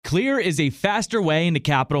Clear is a faster way into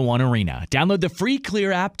Capital One Arena. Download the free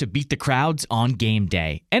Clear app to beat the crowds on game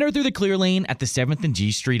day. Enter through the Clear lane at the 7th and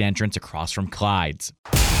G Street entrance across from Clyde's.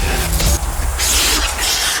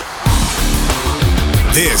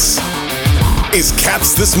 This is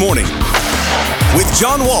Caps This Morning with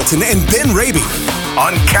John Walton and Ben Raby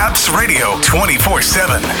on Caps Radio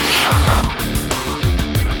 24/7.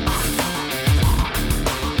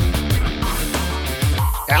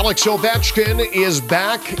 Alex Ovechkin is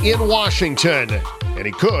back in Washington, and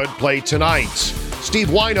he could play tonight. Steve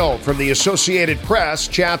Whyno from the Associated Press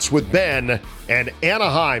chats with Ben and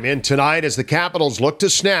Anaheim in tonight as the Capitals look to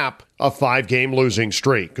snap a 5-game losing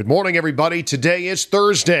streak. Good morning, everybody. Today is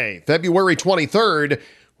Thursday, February 23rd.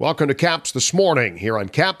 Welcome to Caps This Morning here on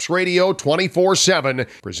Caps Radio 24/7,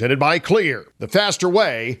 presented by Clear, the faster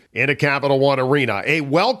way into Capital One Arena. A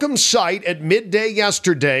welcome sight at midday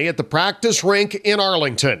yesterday at the practice rink in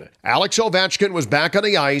Arlington. Alex Ovechkin was back on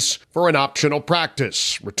the ice for an optional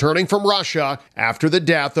practice, returning from Russia after the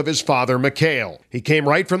death of his father, Mikhail. He came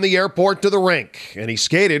right from the airport to the rink, and he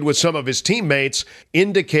skated with some of his teammates,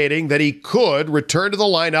 indicating that he could return to the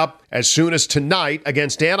lineup as soon as tonight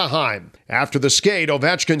against Anaheim. After the skate,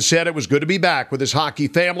 Ovechkin said it was good to be back with his hockey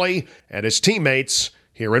family and his teammates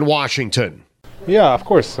here in Washington. Yeah, of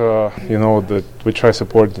course. That we try to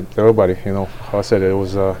support everybody. How I said, it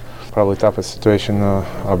was probably the toughest situation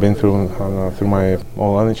I've been through my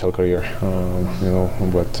whole NHL career.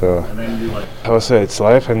 But how I said, it's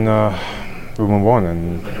life, and we move on.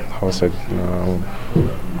 And how I said,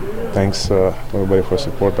 thanks everybody for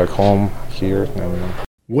support back home, here.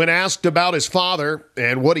 When asked about his father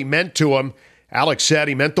and what he meant to him, Alex said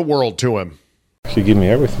he meant the world to him. He gave me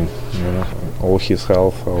everything, all his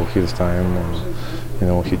health, all his time.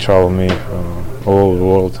 He traveled me all over the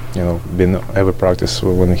world, been every practice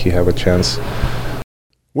when he have a chance.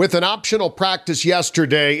 With an optional practice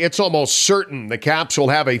yesterday, it's almost certain the Caps will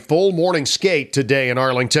have a full morning skate today in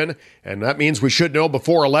Arlington, and that means we should know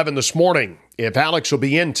before 11 this morning if Alex will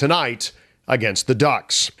be in tonight against the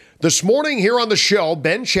Ducks. This morning here on the show,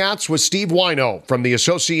 Ben chats with Steve Whyno from the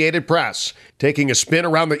Associated Press, taking a spin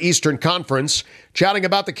around the Eastern Conference, chatting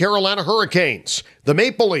about the Carolina Hurricanes, the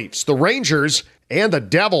Maple Leafs, the Rangers, and the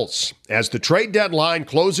Devils as the trade deadline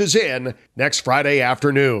closes in next Friday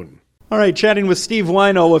afternoon. All right, chatting with Steve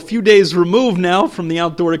Whyno, a few days removed now from the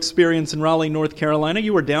outdoor experience in Raleigh, North Carolina.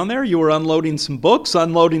 You were down there, you were unloading some books,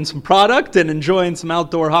 unloading some product, and enjoying some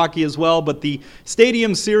outdoor hockey as well. But the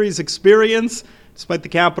Stadium Series experience, despite the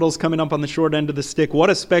Capitals coming up on the short end of the stick, what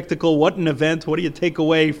a spectacle, what an event. What do you take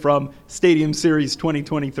away from Stadium Series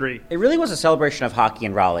 2023? It really was a celebration of hockey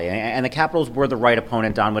in Raleigh, and the Capitals were the right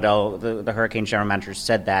opponent. Don Waddell, the Hurricanes general manager,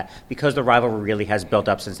 said that because the rivalry really has built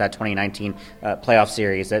up since that 2019 playoff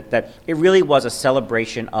series, that it really was a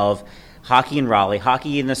celebration of hockey in Raleigh,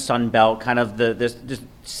 hockey in the Sun Belt, kind of just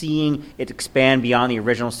seeing it expand beyond the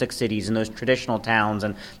original 6 cities and those traditional towns.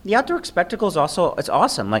 And the outdoor spectacle is also, it's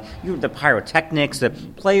awesome. Like the pyrotechnics, the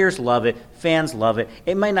players love it, fans love it.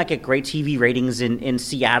 It might not get great TV ratings in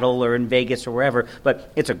Seattle or in Vegas or wherever,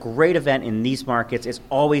 but it's a great event in these markets. It's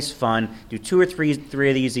always fun. Do 2 or 3 of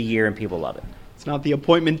these a year and people love it. It's not the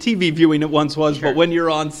appointment TV viewing it once was, Sure. But when you're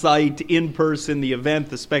on site, in person, the event,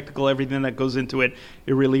 the spectacle, everything that goes into it,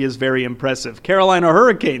 it really is very impressive. Carolina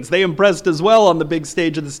Hurricanes, they impressed as well on the big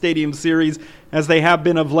stage of the Stadium Series, as they have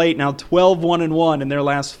been of late. Now 12-1-1 in their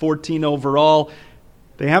last 14 overall.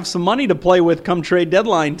 They have some money to play with come trade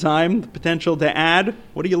deadline time, the potential to add.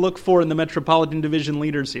 What do you look for in the Metropolitan Division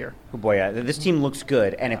leaders here? Oh boy, this team looks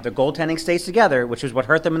good, and if the goaltending stays together, which is what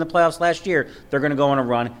hurt them in the playoffs last year, they're going to go on a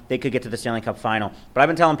run. They could get to the Stanley Cup final. But I've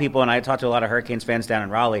been telling people, and I talked to a lot of Hurricanes fans down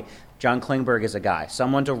in Raleigh, John Klingberg is a guy,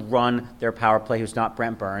 someone to run their power play who's not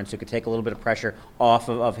Brent Burns, who could take a little bit of pressure off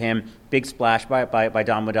of him. Big splash by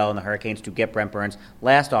Don Waddell and the Hurricanes to get Brent Burns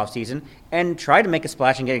last offseason and tried to make a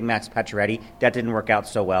splash in getting Max Pacioretty. That didn't work out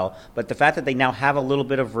so well. But the fact that they now have a little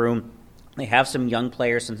bit of room, they have some young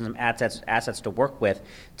players and some assets to work with.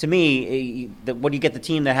 To me, what do you get the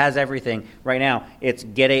team that has everything right now? It's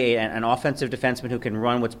get an offensive defenseman who can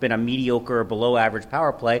run what's been a mediocre or below average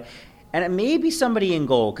power play. And it may be somebody in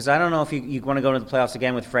goal, because I don't know if you want to go to the playoffs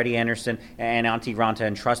again with Freddie Anderson and Antti Raanta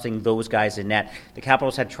and trusting those guys in net. The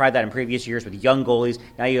Capitals had tried that in previous years with young goalies.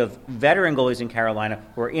 Now you have veteran goalies in Carolina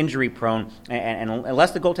who are injury-prone, and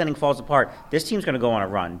unless the goaltending falls apart, this team's going to go on a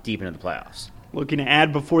run deep into the playoffs. Looking to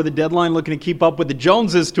add before the deadline, looking to keep up with the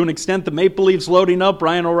Joneses to an extent. The Maple Leafs loading up,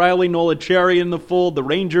 Ryan O'Reilly, Nola Cherry in the fold, the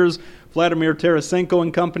Rangers, Vladimir Tarasenko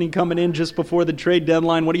and company coming in just before the trade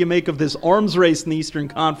deadline. What do you make of this arms race in the Eastern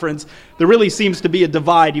Conference? There really seems to be a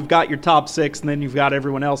divide. You've got your top 6, and then you've got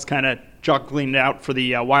everyone else kind of juggling it out for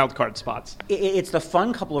the wild card spots. It's the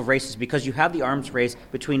fun couple of races because you have the arms race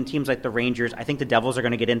between teams like the Rangers. I think the Devils are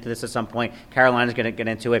going to get into this at some point. Carolina's going to get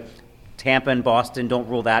into it. Tampa and Boston, don't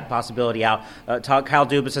rule that possibility out. Kyle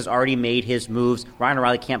Dubas has already made his moves. Ryan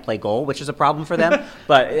O'Reilly can't play goal, which is a problem for them,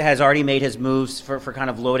 but has already made his moves for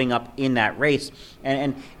kind of loading up in that race.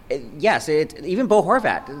 And yes, even Bo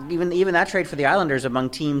Horvat, even that trade for the Islanders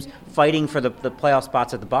among teams fighting for the playoff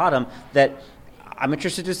spots at the bottom, that I'm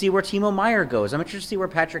interested to see where Timo Meier goes. I'm interested to see where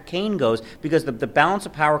Patrick Kane goes because the balance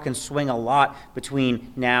of power can swing a lot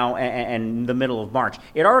between now and the middle of March.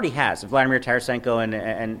 It already has. Vladimir Tarasenko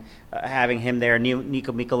and having him there,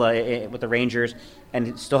 Nico Mikkola with the Rangers,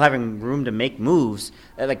 and still having room to make moves.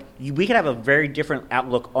 We could have a very different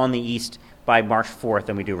outlook on the East by March 4th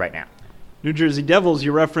than we do right now. New Jersey Devils,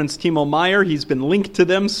 you referenced Timo Meier. He's been linked to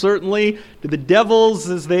them, certainly. Do the Devils,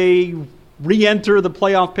 as they re-enter the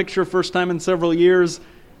playoff picture first time in several years,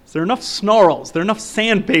 is there enough snarls? Is there enough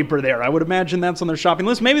sandpaper there? I would imagine that's on their shopping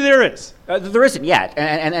list. Maybe there is. There isn't yet,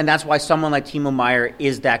 and that's why someone like Timo Meier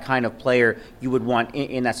is that kind of player you would want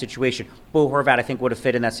in that situation. Bo Horvat, I think, would have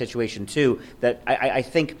fit in that situation too. That I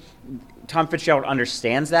think Tom Fitzgerald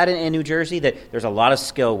understands that in New Jersey, that there's a lot of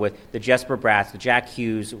skill with the Jesper Bratz, the Jack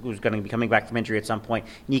Hughes, who's going to be coming back from injury at some point,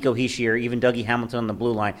 Nico Hischier, even Dougie Hamilton on the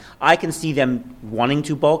blue line. I can see them wanting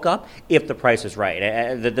to bulk up if the price is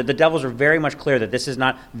right. The Devils are very much clear that this is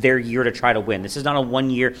not their year to try to win. This is not a 1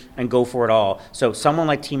 year and go for it all. So someone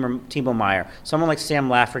like Timo Meier, someone like Sam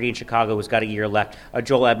Lafferty in Chicago who's got a year left, a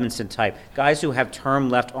Joel Edmondson type, guys who have term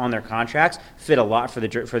left on their contracts fit a lot for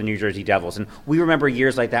the New Jersey Devils. And we remember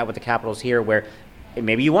years like that with the Capitals here where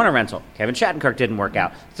maybe you want a rental. Kevin Shattenkirk didn't work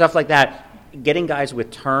out. Stuff like that. Getting guys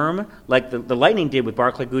with term, like the Lightning did with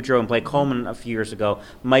Barclay Goodrow and Blake Coleman a few years ago,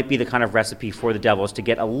 might be the kind of recipe for the Devils to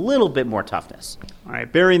get a little bit more toughness. All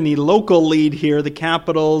right, bearing the local lead here, the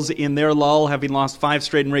Capitals in their lull, having lost 5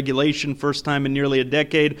 straight in regulation, first time in nearly a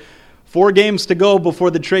decade. 4 games to go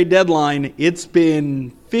before the trade deadline. It's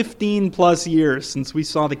been 15-plus years since we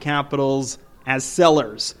saw the Capitals as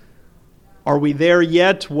sellers. Are we there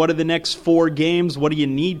yet? What are the next 4 games? What do you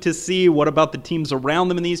need to see? What about the teams around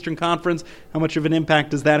them in the Eastern Conference? How much of an impact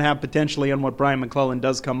does that have potentially on what Brian McClellan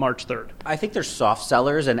does come March 3rd? I think they're soft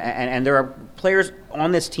sellers, and there are players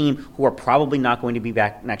on this team who are probably not going to be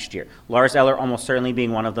back next year. Lars Eller almost certainly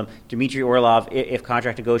being one of them. Dmitry Orlov, if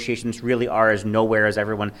contract negotiations really are as nowhere as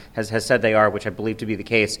everyone has said they are, which I believe to be the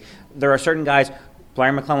case, there are certain guys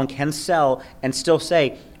Brian McClellan can sell and still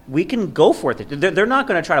say, we can go for it. They're not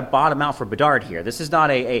going to try to bottom out for Bedard here. This is not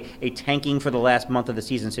a tanking for the last month of the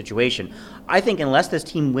season situation. I think unless this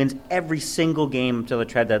team wins every single game until the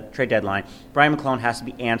trade deadline, Brian McClellan has to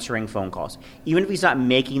be answering phone calls. Even if he's not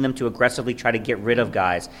making them to aggressively try to get rid of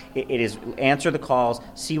guys, it is answer the calls,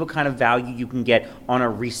 see what kind of value you can get on a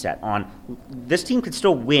reset. This team could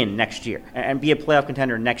still win next year and be a playoff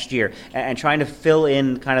contender next year, and trying to fill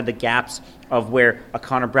in kind of the gaps of where a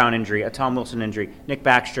Connor Brown injury, a Tom Wilson injury, Nick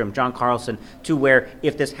Backstrom, John Carlson, to where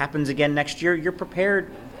if this happens again next year, you're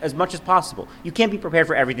prepared as much as possible. You can't be prepared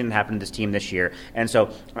for everything that happened to this team this year. And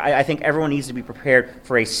so I think everyone needs to be prepared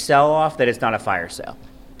for a sell-off that is not a fire sale.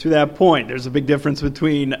 To that point, there's a big difference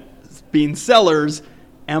between being sellers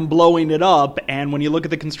and blowing it up. And when you look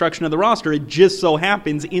at the construction of the roster, it just so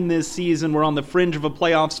happens in this season we're on the fringe of a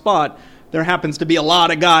playoff spot. There happens to be a lot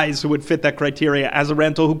of guys who would fit that criteria as a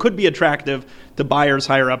rental who could be attractive to buyers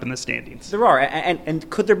higher up in the standings. There are. And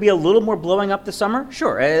could there be a little more blowing up this summer?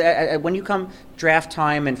 Sure. When you come draft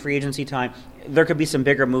time and free agency time, there could be some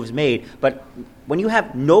bigger moves made. But when you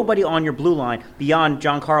have nobody on your blue line beyond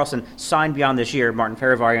John Carlson signed beyond this year, Martin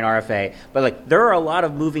Fehervary and RFA, but there are a lot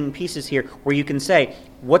of moving pieces here where you can say,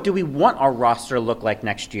 what do we want our roster to look like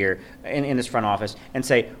next year in this front office, and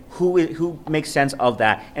say who makes sense of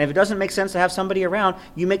that. And if it doesn't make sense to have somebody around,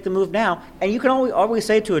 you make the move now. And you can always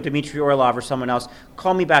say to a Dmitry Orlov or someone else,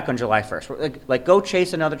 call me back on July 1st. Go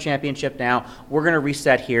chase another championship now. We're going to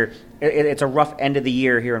reset here. It's a rough end of the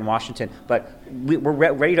year here in Washington, but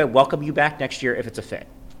we're ready to welcome you back next year if it's a fit.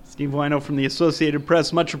 Steve Wino from the Associated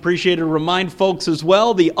Press, much appreciated. Remind folks as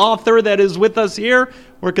well, the author that is with us here,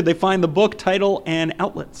 where could they find the book, title, and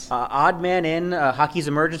outlets? Odd Man In, Hockey's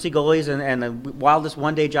Emergency Goalies and the Wildest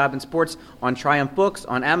One-Day Job in Sports on Triumph Books,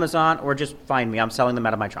 on Amazon, or just find me. I'm selling them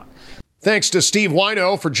out of my trunk. Thanks to Steve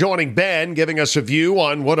Wino for joining Ben, giving us a view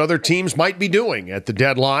on what other teams might be doing at the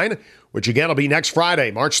deadline, which again will be next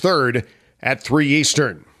Friday, March 3rd at 3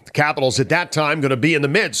 Eastern. The Capitals at that time going to be in the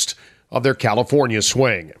midst of their California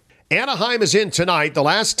swing. Anaheim is in tonight, the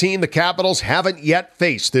last team the Capitals haven't yet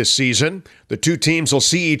faced this season. The two teams will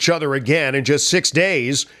see each other again in just 6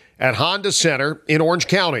 days at Honda Center in Orange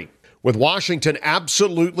County. with Washington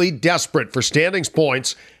absolutely desperate for standings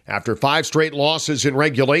points after 5 straight losses in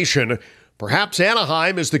regulation. Perhaps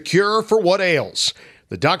Anaheim is the cure for what ails.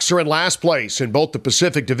 The Ducks are in last place in both the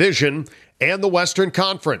Pacific Division and the Western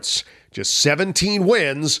Conference. Just 17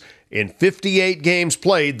 wins in 58 games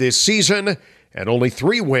played this season and only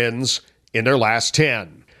 3 wins in their last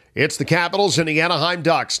 10. It's the Capitals and the Anaheim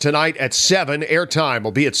Ducks tonight at 7. Airtime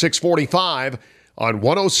will be at 6:45 on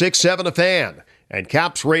 106.7 The Fan and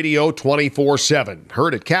Caps Radio 24/7.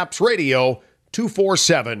 Heard at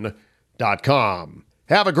capsradio247.com.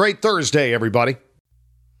 Have a great Thursday, everybody.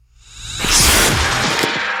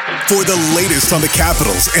 For the latest on the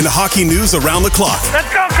Capitals and hockey news around the clock.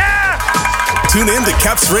 Let's go, Caps! Tune in to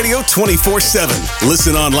Caps Radio 24/7.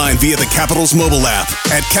 Listen online via the Capitals mobile app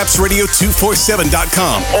at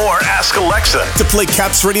capsradio247.com Or ask Alexa to play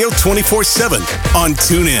Caps Radio 24/7 on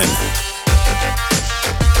TuneIn.